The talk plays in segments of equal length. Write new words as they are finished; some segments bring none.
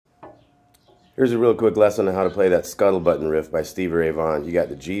Here's a real quick lesson on how to play that Scuttle Buttin riff by Stevie Vaughan. You got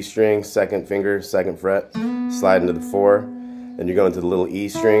the G string, second finger, 2nd fret, slide into the 4, then you're going to the little E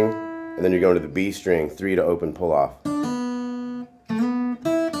string, and then you're going to the B string, 3 to open pull off. Then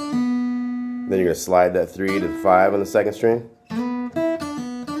you're going to slide that 3 to the 5 on the 2nd string.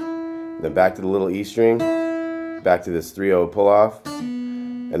 Then back to the little E string, back to this 3/0 pull off,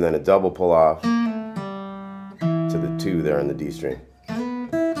 and then a double pull off to the 2 there on the D string.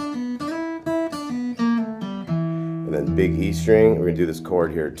 And then big E string, we're going to do this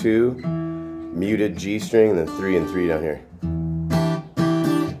chord here, 2, muted G string, and then 3 and 3 down here.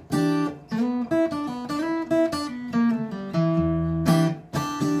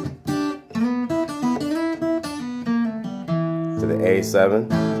 To the A7,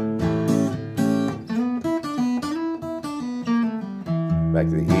 back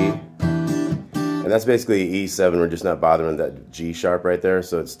to the E, and that's basically E7. We're just not bothering that G sharp right there,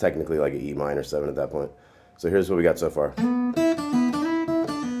 so it's technically like an E minor 7 at that point. So here's what we got so far. Then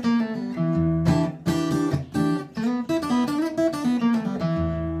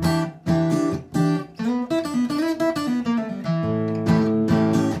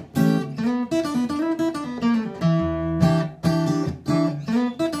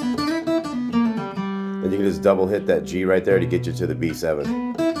you can just double hit that G right there to get you to the B7.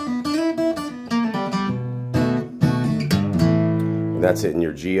 And that's hitting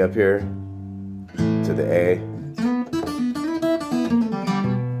your G up here to the A.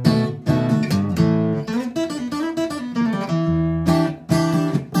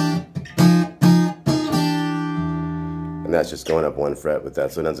 And that's just going up 1 fret with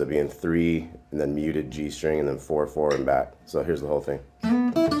that, so it ends up being 3 and then muted G string and then 4, 4 and back. So here's the whole thing.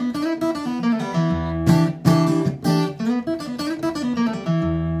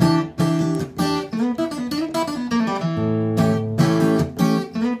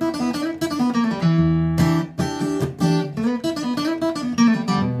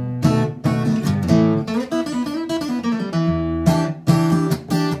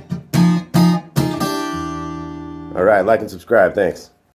 All right, like and subscribe. Thanks.